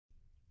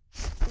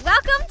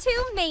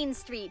to Main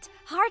Street,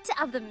 heart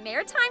of the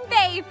Maretime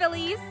Bay,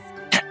 Phillies.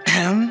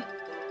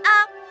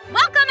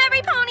 Welcome,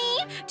 every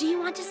pony. Do you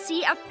want to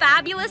see a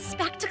fabulous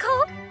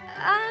spectacle?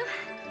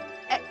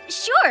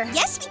 Sure.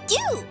 Yes, we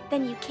do.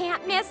 Then you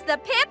can't miss the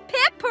Pip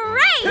Pip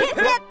Parade. Hip,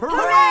 hip,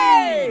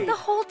 hooray! The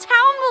whole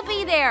town will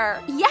be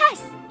there.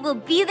 Yes, we'll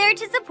be there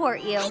to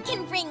support you. I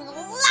can bring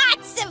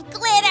lots of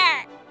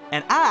glitter.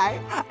 And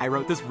I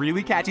wrote this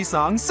really catchy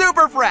song,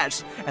 Super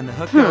Fresh. And the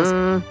hook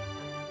goes,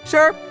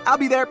 sure, I'll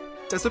be there.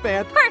 Just a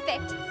fan.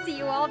 Perfect. See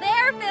you all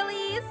there,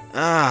 Phillies.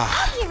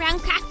 I'll be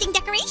around crafting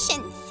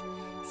decorations.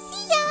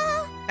 See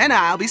ya. And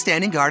I'll be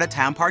standing guard at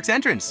Town Park's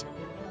entrance.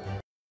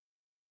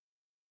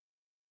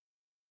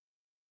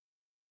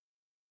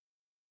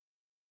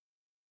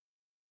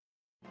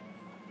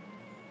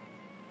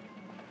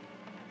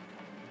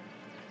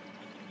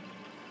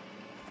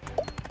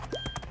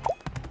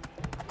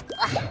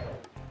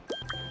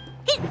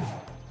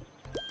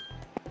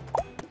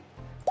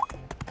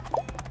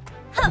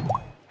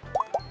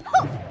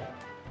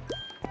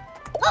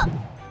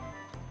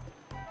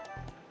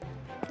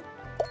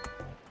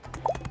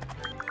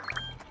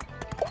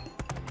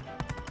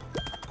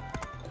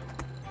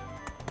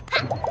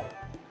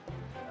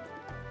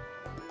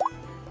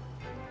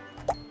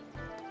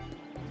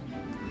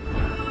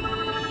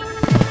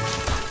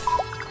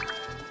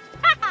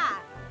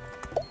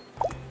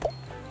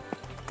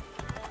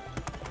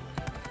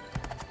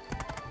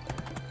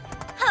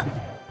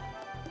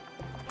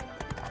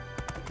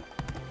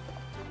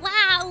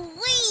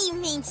 Wow-wee,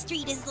 Main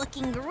Street is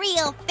looking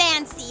real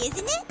fancy,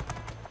 isn't it?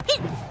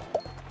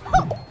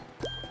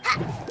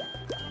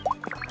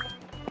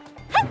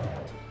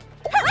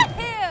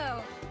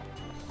 Woohoo!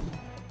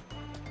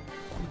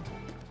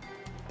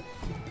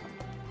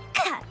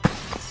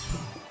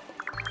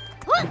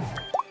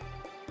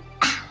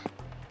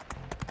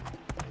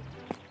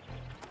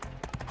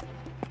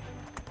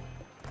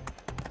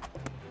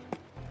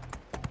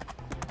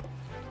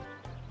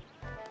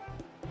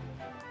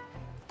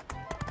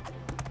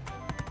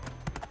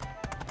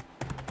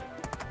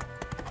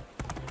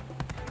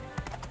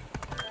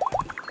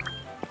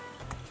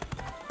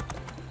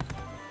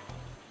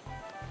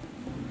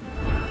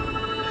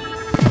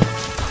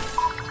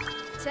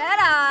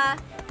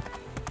 Ta-da!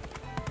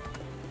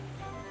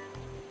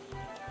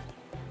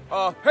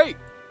 Hey!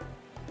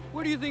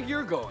 Where do you think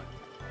you're going?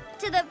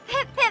 To the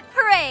Pip Pip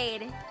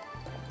Parade.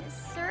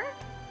 Sir?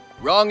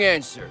 Wrong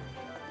answer.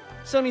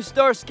 Sunny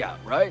Star Scout,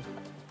 right?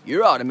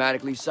 You're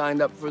automatically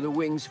signed up for the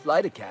Wings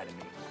Flight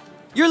Academy.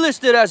 You're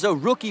listed as a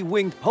rookie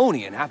winged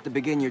pony and have to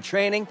begin your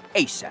training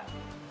ASAP.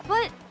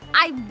 But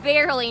I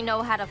barely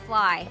know how to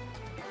fly.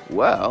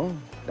 Well,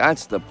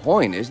 that's the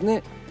point, isn't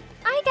it?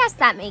 I guess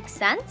that makes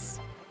sense.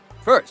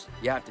 First,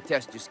 you have to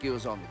test your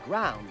skills on the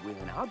ground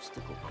with an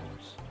obstacle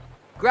course.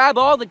 Grab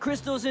all the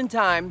crystals in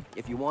time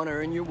if you want to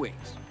earn your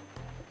wings.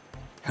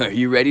 Are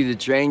you ready to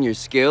train your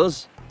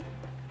skills?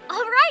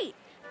 All right.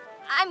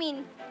 I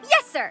mean,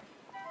 yes, sir.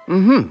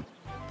 Mm-hmm.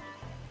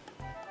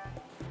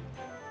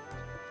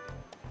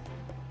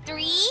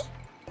 3,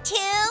 2,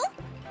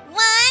 1,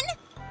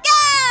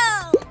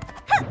 go!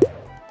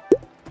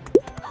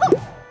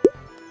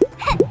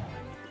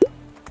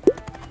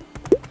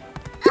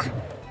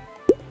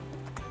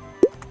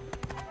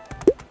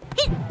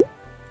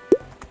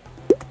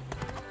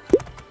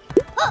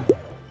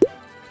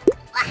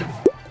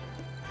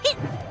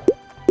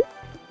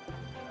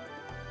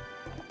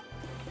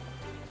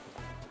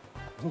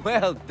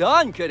 Well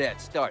done,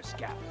 Cadet Star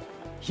Scout.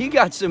 You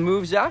got some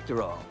moves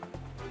after all.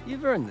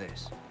 You've earned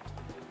this.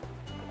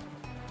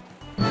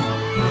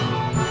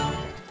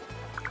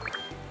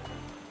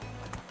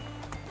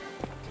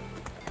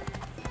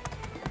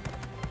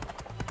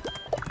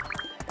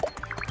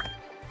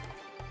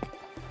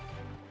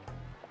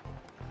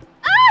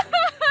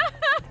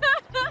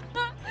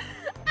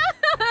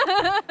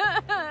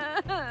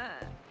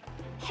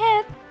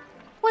 Pip,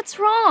 what's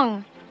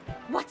wrong?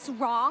 What's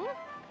wrong?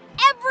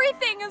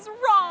 Everything is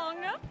wrong!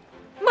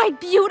 My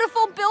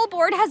beautiful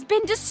billboard has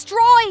been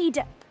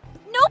destroyed!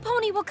 No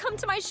pony will come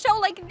to my show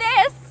like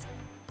this!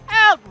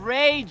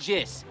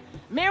 Outrageous!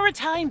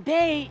 Maritime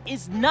Bay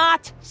is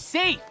not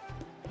safe!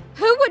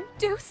 Who would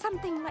do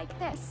something like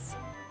this?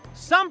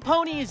 Some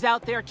pony is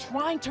out there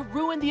trying to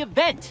ruin the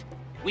event.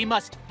 We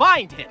must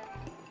find him.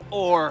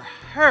 Or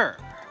her.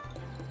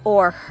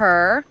 Or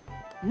her?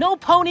 No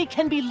pony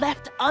can be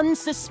left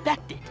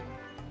unsuspected.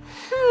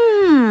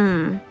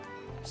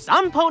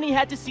 Some pony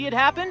had to see it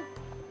happen.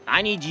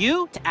 I need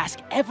you to ask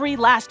every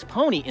last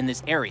pony in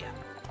this area.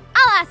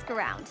 I'll ask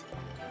around.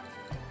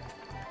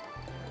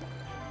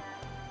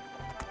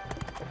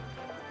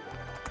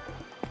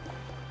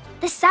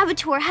 The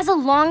saboteur has a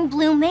long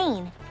blue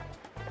mane.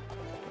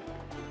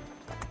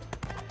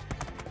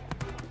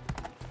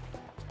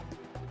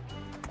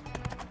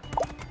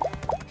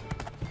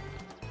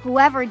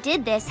 Whoever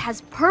did this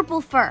has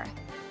purple fur.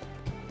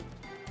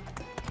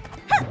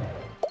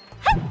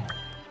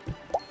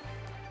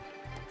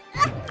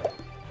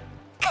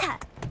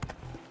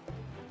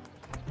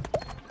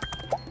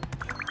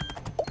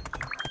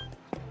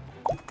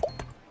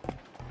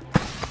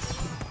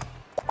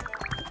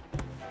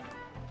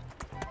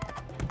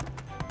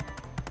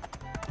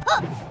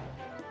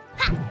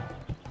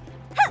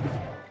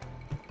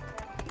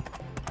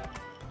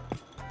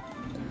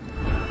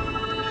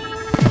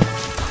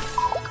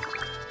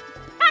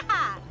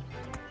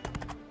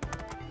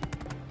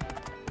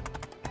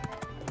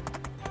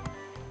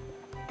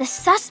 The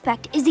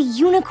suspect is a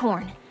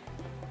unicorn.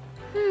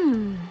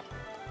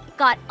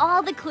 Got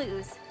all the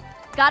clues.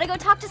 Gotta go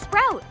talk to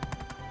Sprout.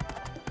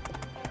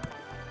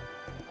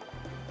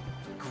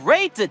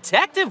 Great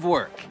detective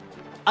work.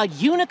 A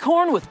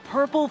unicorn with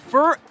purple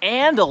fur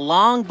and a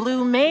long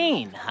blue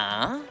mane,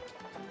 huh?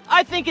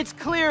 I think it's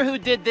clear who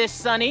did this,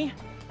 Sunny.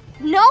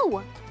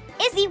 No!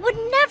 Izzy would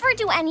never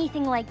do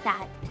anything like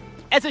that.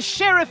 As a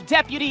sheriff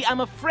deputy, I'm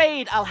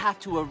afraid I'll have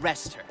to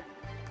arrest her.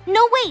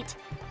 No, wait!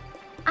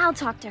 I'll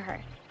talk to her.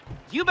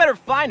 You better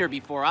find her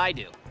before I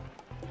do.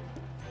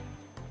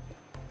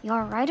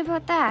 You're right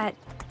about that.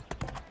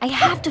 I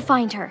have to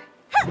find her.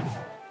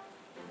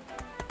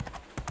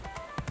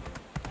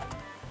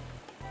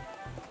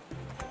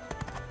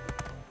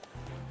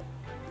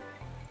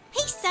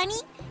 Hey, Sunny,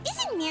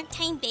 isn't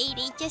Maretime Bay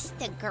Day just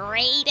the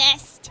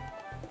greatest?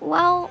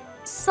 Well,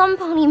 some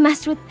pony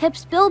messed with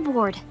Pip's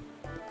billboard.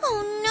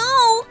 Oh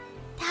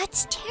no!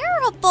 That's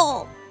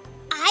terrible!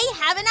 I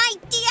have an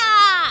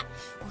idea!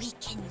 We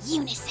can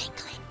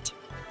unicycle it.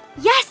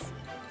 Yes!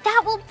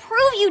 That will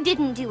prove you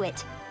didn't do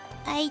it.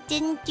 I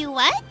didn't do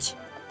what?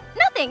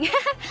 Nothing.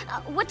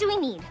 What do we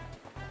need?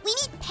 We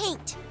need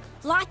paint.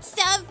 Lots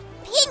of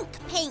pink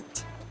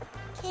paint.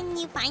 Can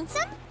you find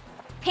some?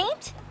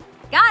 Paint?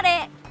 Got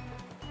it.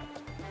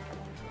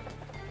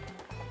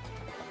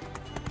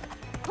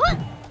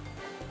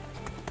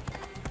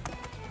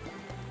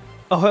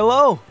 Oh,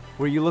 hello.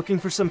 Were you looking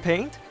for some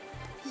paint?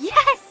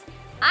 Yes!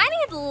 I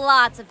need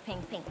lots of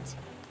pink paint.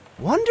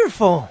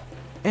 Wonderful.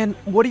 And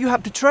what do you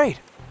have to trade?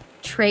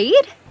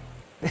 Trade?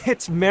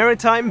 It's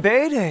Maretime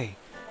Bay Day.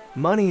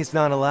 Money is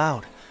not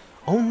allowed.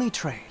 Only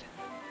trade.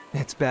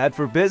 It's bad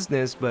for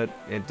business, but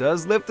it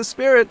does lift the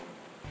spirit.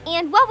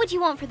 And what would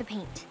you want for the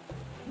paint?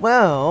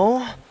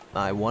 Well,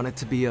 I wanted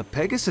to be a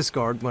Pegasus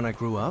guard when I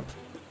grew up.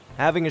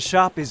 Having a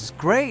shop is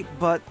great,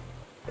 but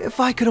if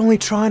I could only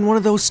try on one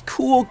of those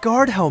cool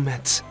guard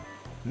helmets,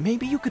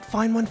 maybe you could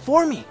find one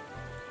for me.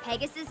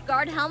 Pegasus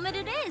guard helmet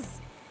it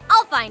is.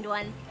 I'll find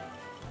one.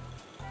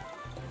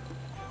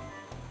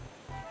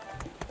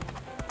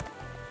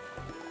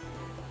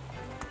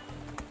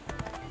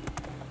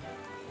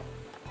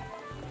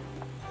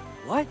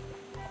 What?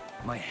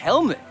 My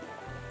helmet?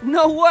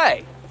 No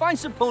way! Find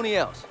some pony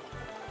else.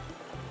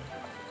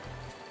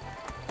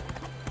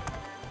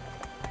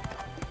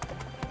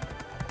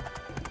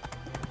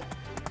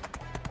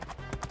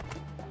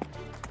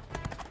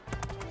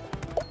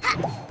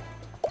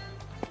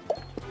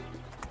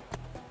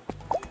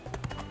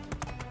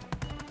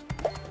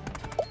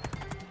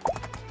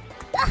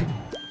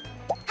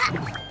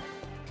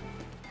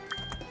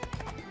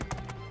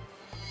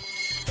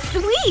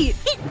 Sweet!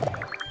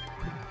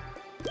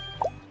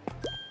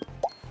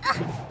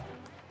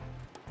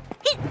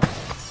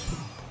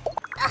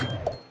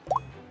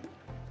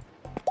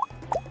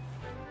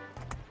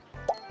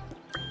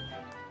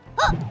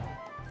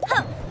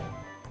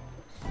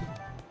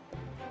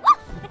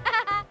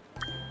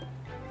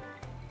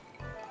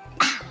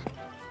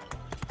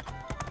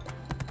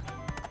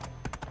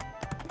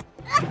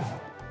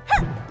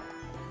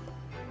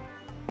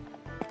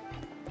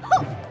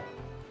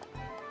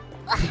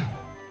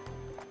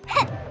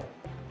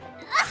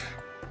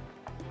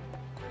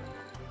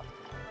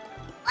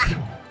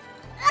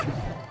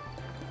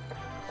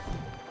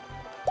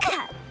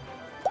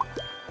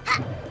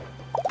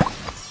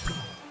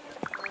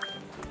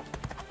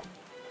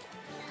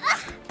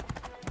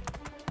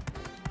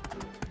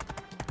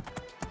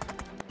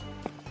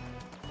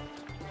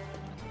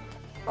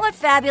 What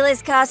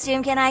fabulous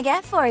costume can I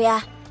get for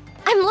ya?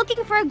 I'm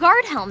looking for a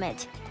guard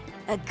helmet.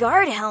 A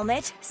guard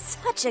helmet?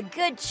 Such a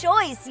good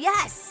choice,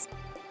 yes.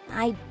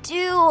 I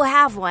do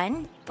have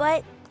one,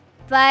 but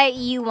But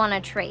you want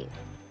to trade.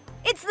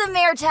 it's the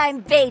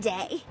Maretime Bay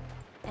Day.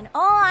 And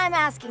all I'm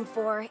asking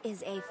for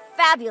is a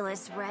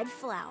fabulous red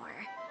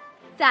flower.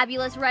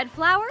 Fabulous red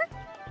flower?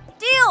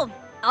 Deal!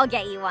 I'll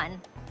get you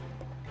one.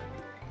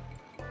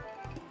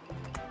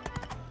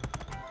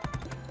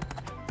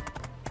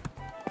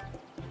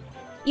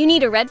 You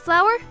need a red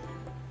flower?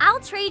 I'll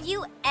trade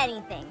you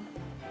anything.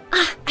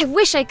 I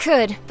wish I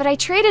could, but I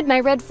traded my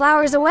red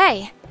flowers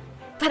away.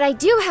 But I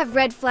do have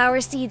red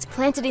flower seeds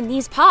planted in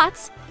these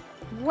pots.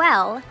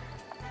 Well,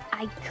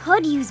 I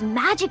could use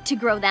magic to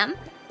grow them,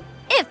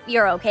 if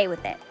you're okay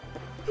with it.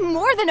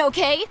 More than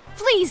okay.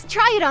 Please,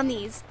 try it on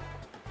these.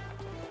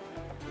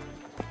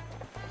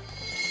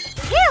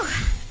 Phew!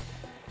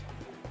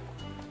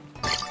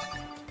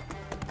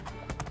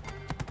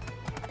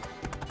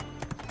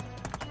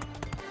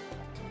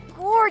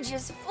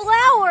 Gorgeous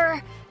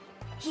flower!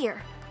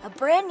 Here, a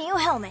brand new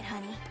helmet,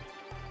 honey.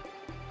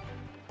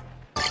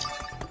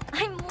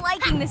 I'm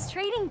liking this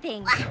trading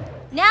thing.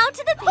 Now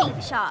to the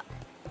paint shop.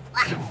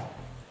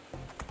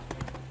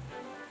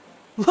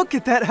 Look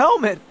at that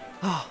helmet.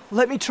 Oh,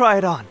 let me try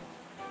it on.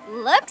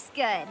 Looks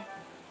good.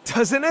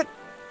 Doesn't it?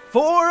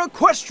 For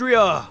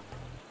Equestria!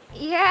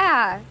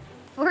 Yeah,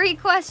 for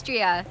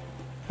Equestria.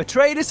 A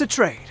trade is a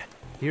trade.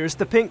 Here's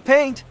the pink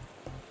paint.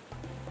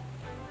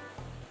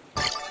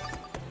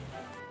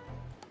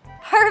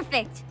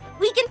 Perfect!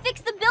 We can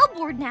fix the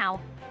billboard now.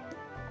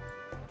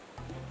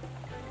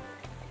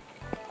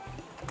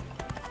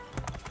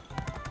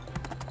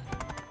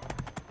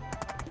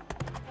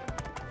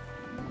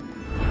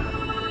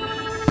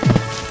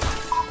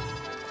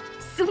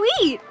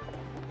 Sweet!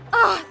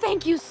 Oh,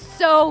 thank you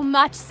so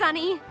much,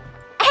 Sunny.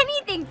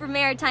 Anything for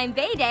Maritime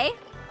Bay Day.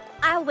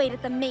 I'll wait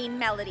at the main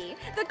melody.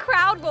 The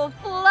crowd will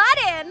flood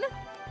in.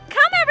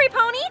 Come, every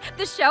pony!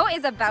 The show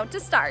is about to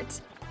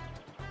start.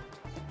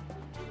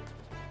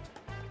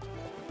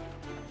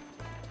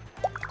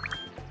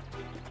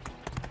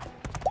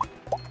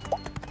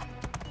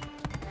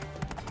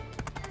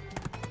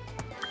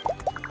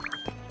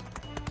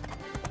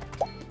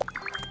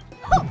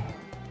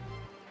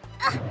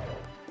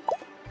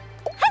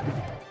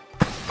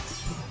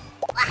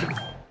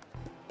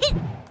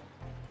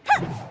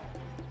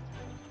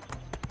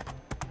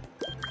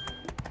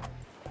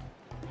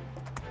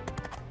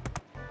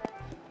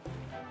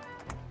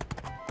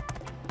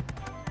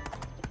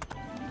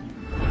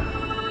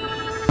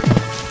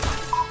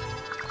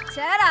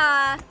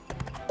 Ta-da!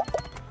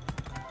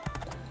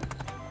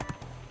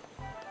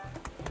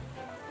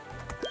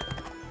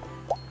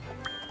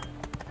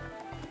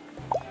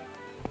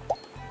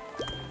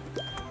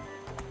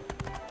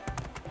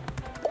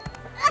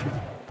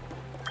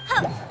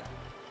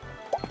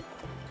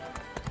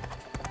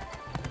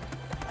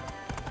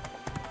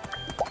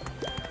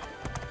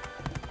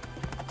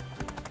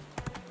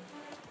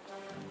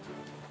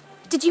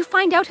 Did you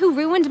find out who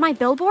ruined my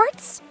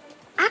billboards?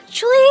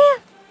 Actually,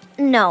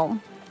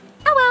 no.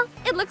 Oh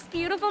well, it looks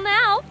beautiful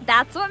now.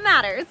 That's what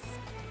matters.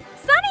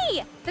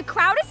 Sunny! The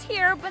crowd is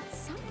here, but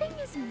something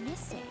is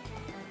missing.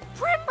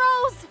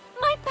 Primrose!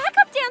 My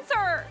backup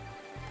dancer!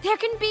 There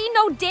can be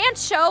no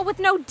dance show with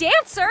no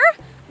dancer!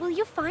 Will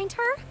you find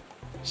her?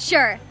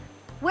 Sure.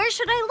 Where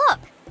should I look?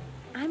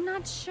 I'm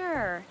not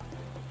sure.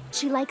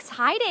 She likes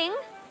hiding.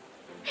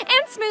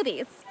 And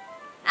smoothies.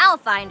 I'll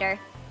find her.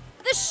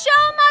 The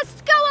show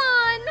must go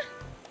on!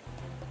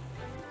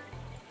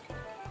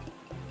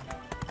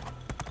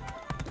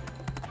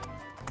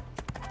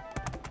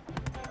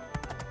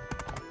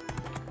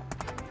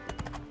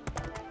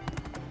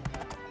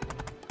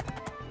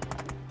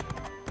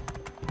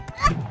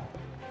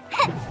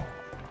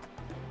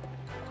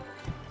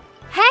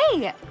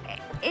 Hey,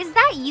 is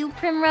that you,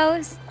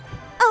 Primrose?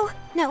 Oh,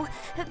 no.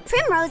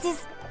 Primrose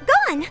is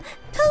gone.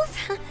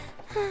 Poof.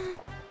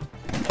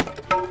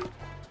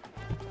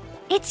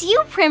 It's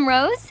you,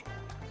 Primrose.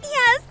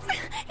 Yes,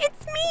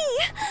 it's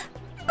me.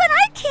 But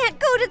I can't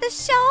go to the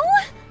show.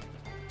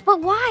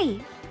 But why?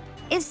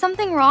 Is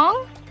something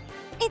wrong?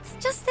 It's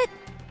just that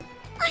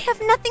I have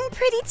nothing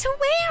pretty to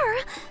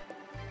wear.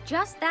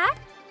 Just that?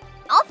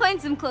 I'll find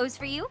some clothes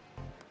for you.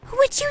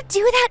 Would you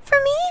do that for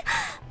me?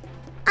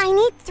 I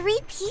need 3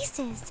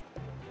 pieces.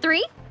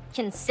 3?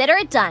 Consider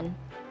it done.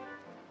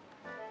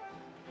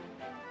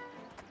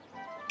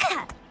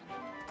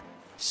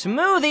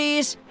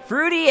 Smoothies!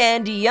 Fruity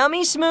and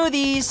yummy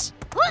smoothies!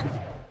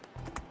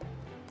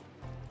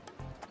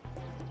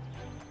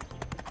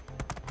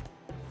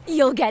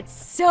 You'll get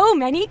so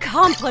many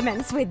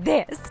compliments with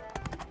this.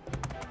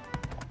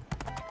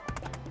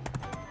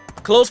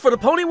 Clothes for the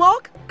pony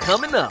walk?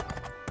 Coming up.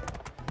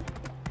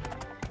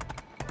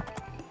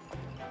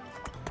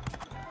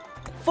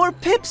 For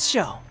Pip's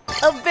show,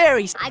 a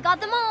very... I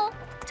got them all.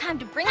 Time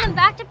to bring them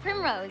back to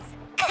Primrose.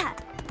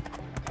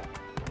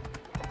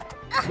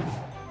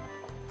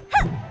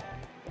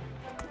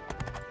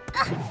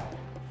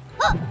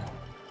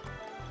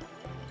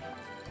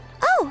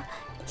 Oh,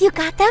 you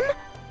got them?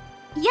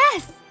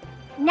 Yes.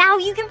 Now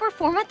you can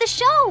perform at the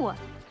show.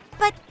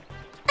 But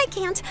I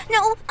can't.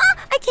 No,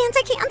 I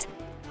can't.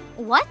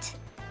 What?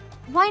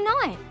 Why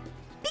not?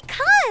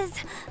 Because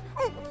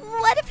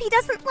what if he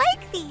doesn't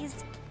like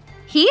these?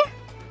 He?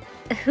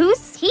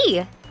 Who's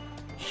he?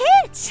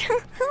 Hitch!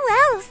 Who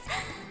else?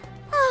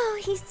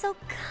 Oh, he's so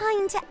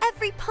kind to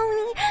every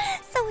pony,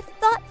 so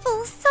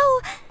thoughtful, so...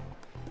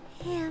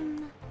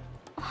 him.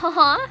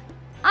 Uh-huh.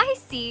 I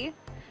see.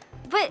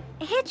 But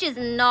Hitch is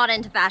not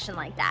into fashion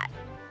like that.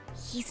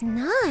 He's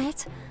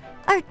not?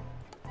 Are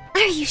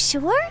you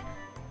sure?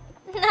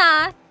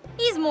 Nah,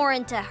 he's more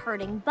into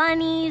herding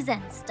bunnies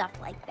and stuff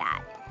like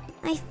that.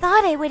 I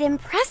thought I would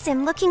impress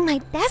him looking my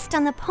best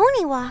on the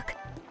pony walk,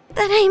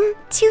 but I'm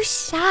too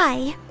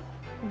shy.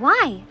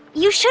 Why?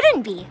 You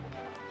shouldn't be.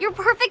 You're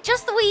perfect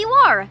just the way you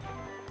are.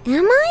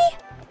 Am I?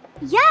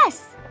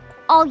 Yes.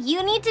 All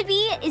you need to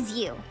be is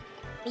you.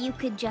 You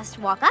could just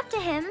walk up to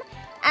him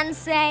and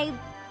say,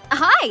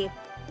 hi.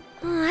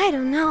 Oh, I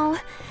don't know.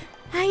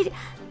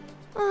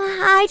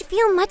 I'd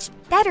feel much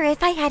better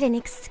if I had an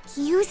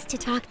excuse to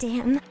talk to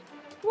him.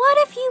 What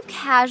if you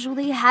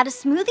casually had a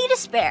smoothie to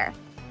spare?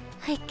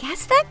 I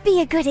guess that'd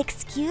be a good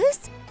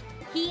excuse.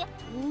 He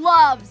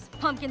loves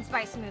pumpkin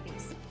spice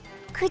smoothies.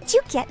 Could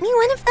you get me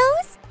one of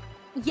those?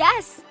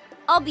 Yes,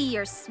 I'll be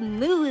your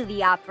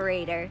smoothie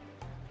operator.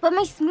 But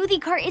my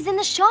smoothie cart is in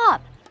the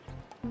shop.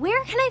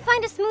 Where can I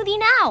find a smoothie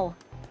now?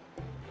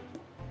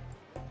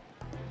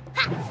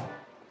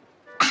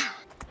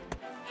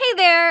 Hey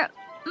there,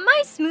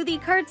 my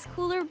smoothie cart's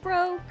cooler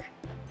broke.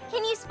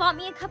 Can you spot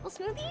me a couple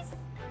smoothies?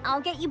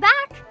 I'll get you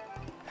back.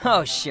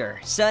 Oh, sure.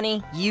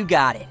 Sonny, you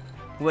got it.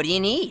 What do you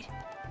need?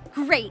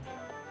 Great.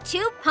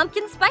 2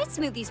 pumpkin spice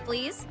smoothies,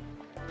 please.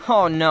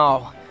 Oh,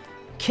 no.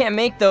 Can't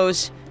make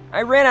those.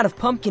 I ran out of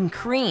pumpkin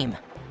cream.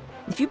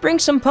 If you bring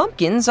some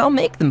pumpkins, I'll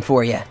make them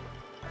for you.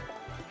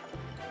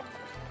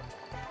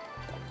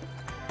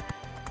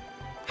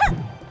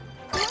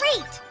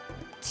 Great!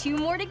 2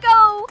 more to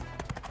go.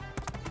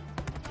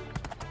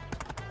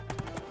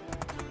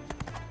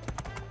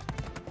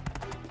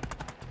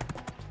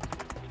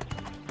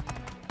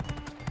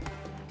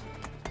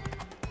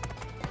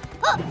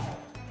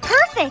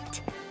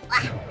 Perfect!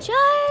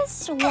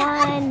 Just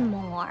one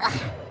more.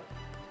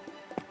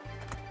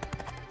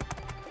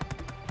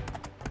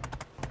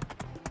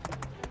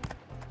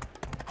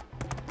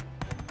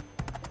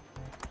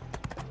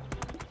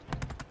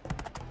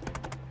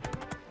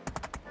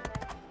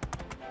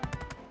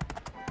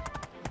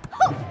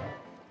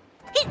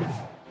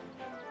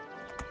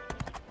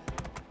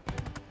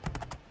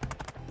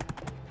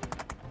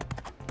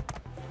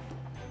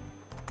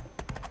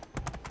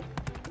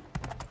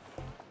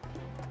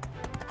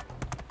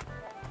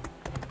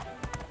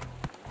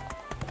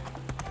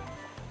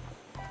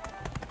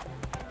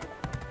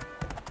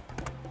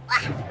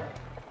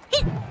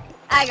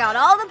 I got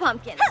all the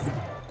pumpkins.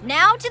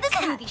 Now to the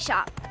smoothie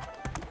shop.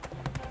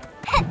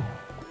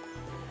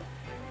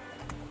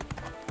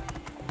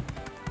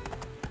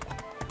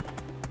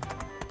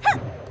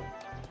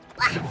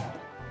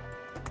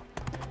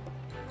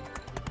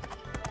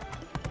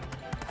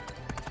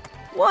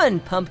 One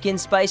pumpkin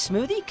spice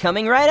smoothie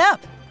coming right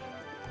up.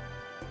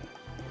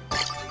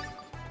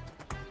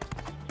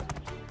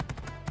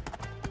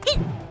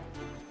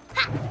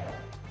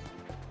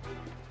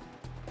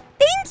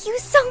 Thank you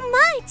so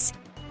much!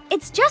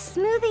 It's just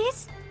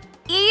smoothies.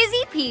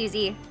 Easy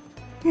peasy.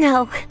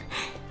 No.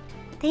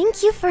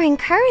 Thank you for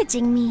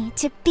encouraging me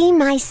to be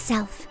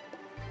myself.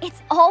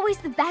 It's always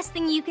the best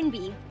thing you can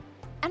be.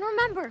 And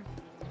remember,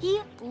 he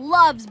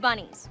loves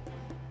bunnies.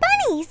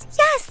 Bunnies,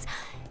 yes!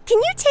 Can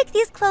you take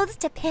these clothes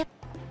to Pip?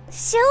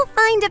 She'll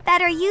find a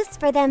better use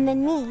for them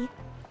than me.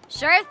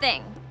 Sure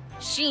thing.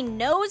 She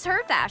knows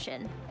her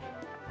fashion.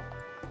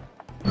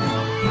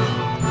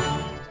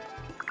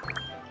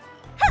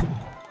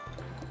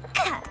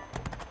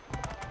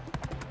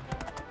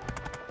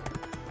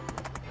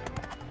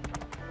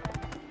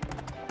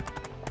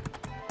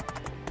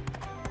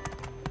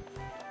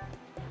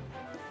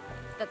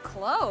 The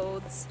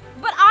clothes?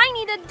 But I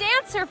need a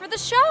dancer for the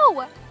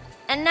show!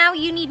 And now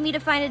you need me to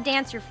find a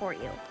dancer for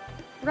you,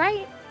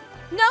 right?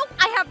 No,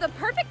 I have the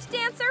perfect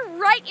dancer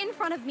right in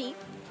front of me.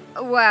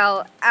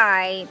 Well,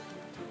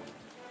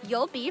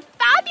 You'll be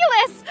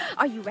fabulous!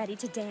 Are you ready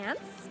to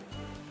dance?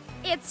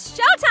 It's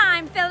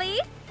showtime, Philly!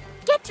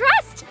 Get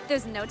dressed!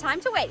 There's no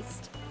time to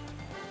waste.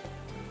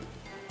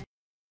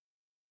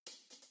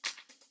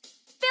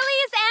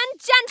 Fillies and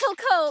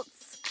gentlecoats!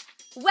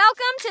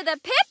 Welcome to the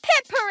Pip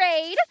Pip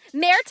Parade,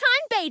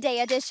 Maretime Bay Day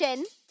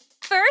edition.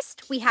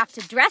 First, we have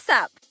to dress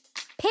up.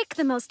 Pick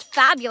the most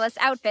fabulous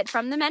outfit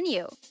from the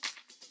menu.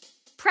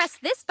 Press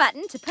this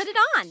button to put it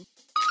on.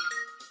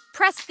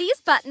 Press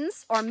these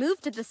buttons or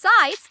move to the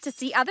sides to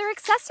see other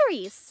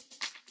accessories.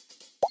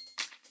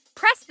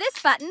 Press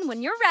this button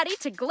when you're ready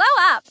to glow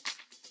up.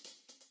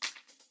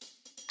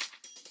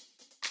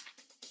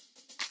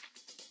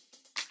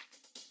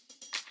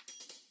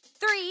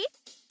 Three,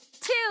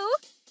 2,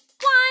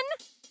 1,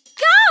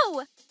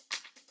 go!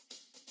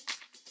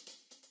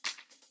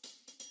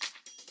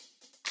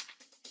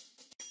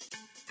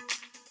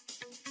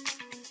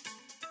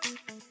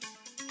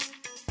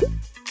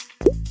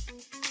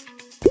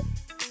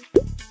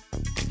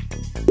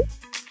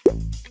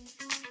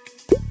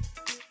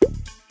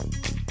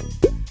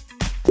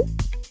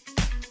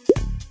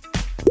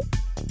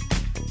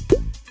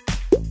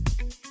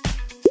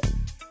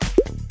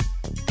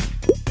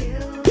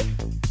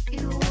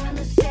 You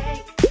wanna say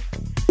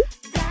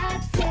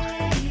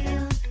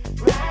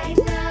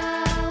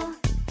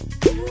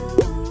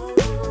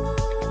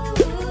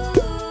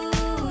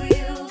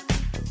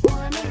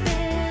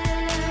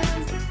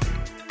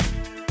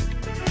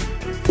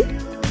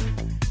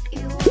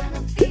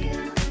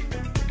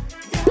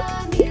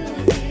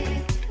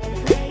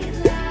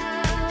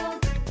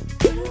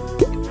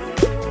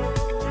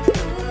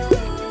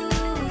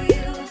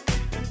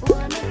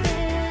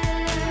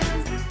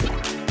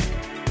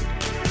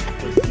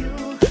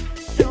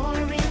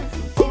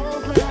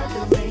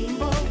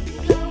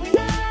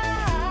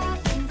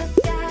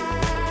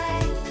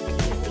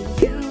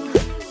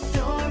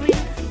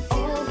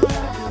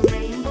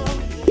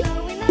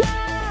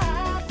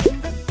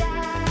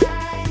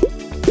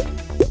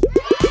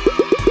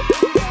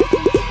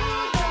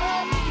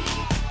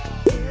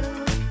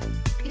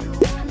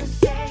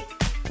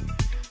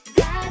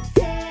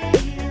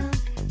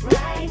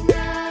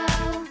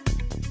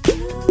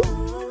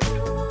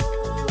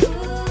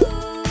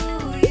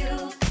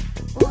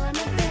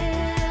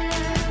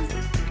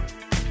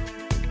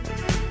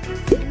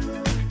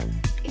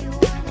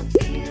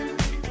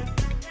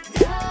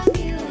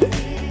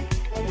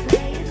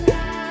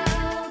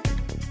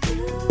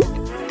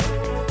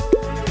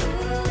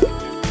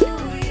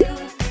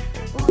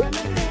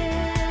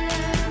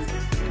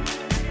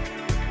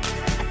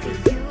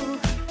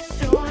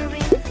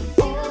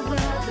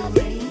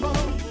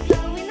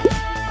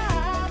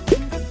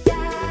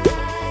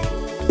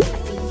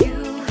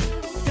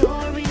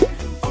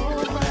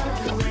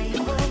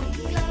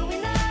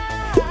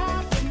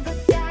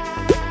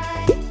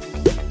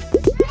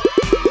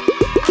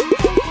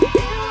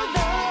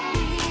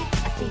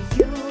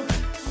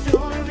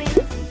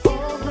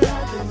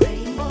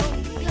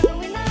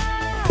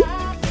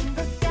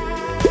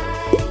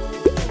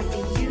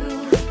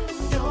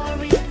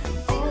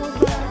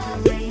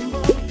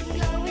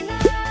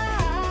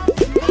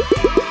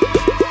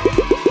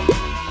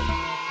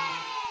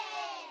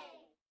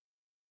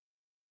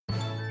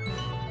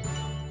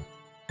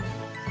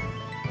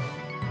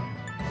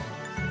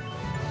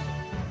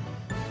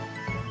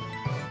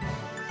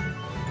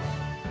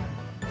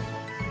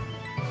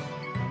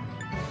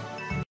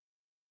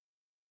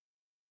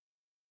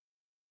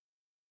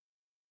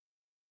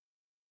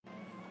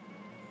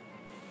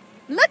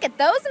Look at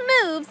those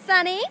moves,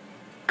 Sunny.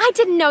 I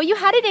didn't know you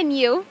had it in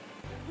you.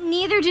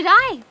 Neither did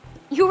I.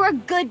 You were a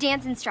good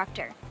dance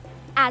instructor.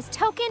 As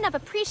token of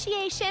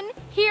appreciation,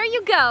 here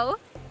you go.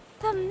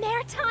 The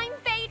Maretime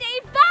Bay Day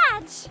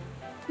badge.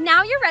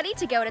 Now you're ready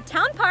to go to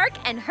Town Park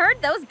and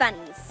herd those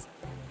bunnies.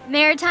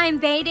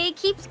 Maretime Bay Day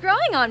keeps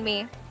growing on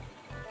me.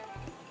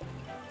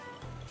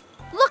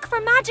 Look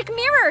for magic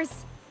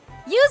mirrors.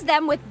 Use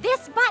them with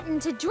this button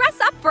to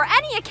dress up for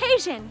any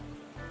occasion.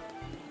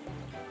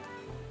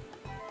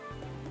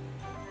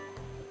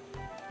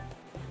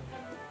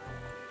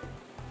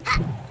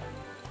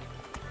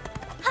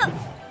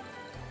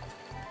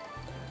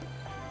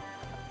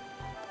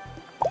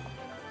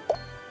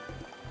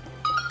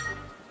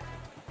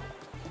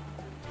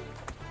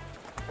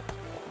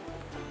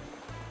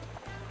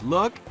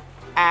 Look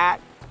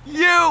at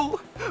you!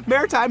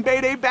 Maretime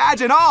Bay Day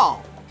badge and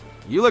all!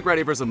 You look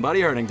ready for some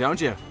bunny herding, don't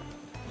you?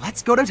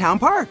 Let's go to Town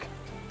Park.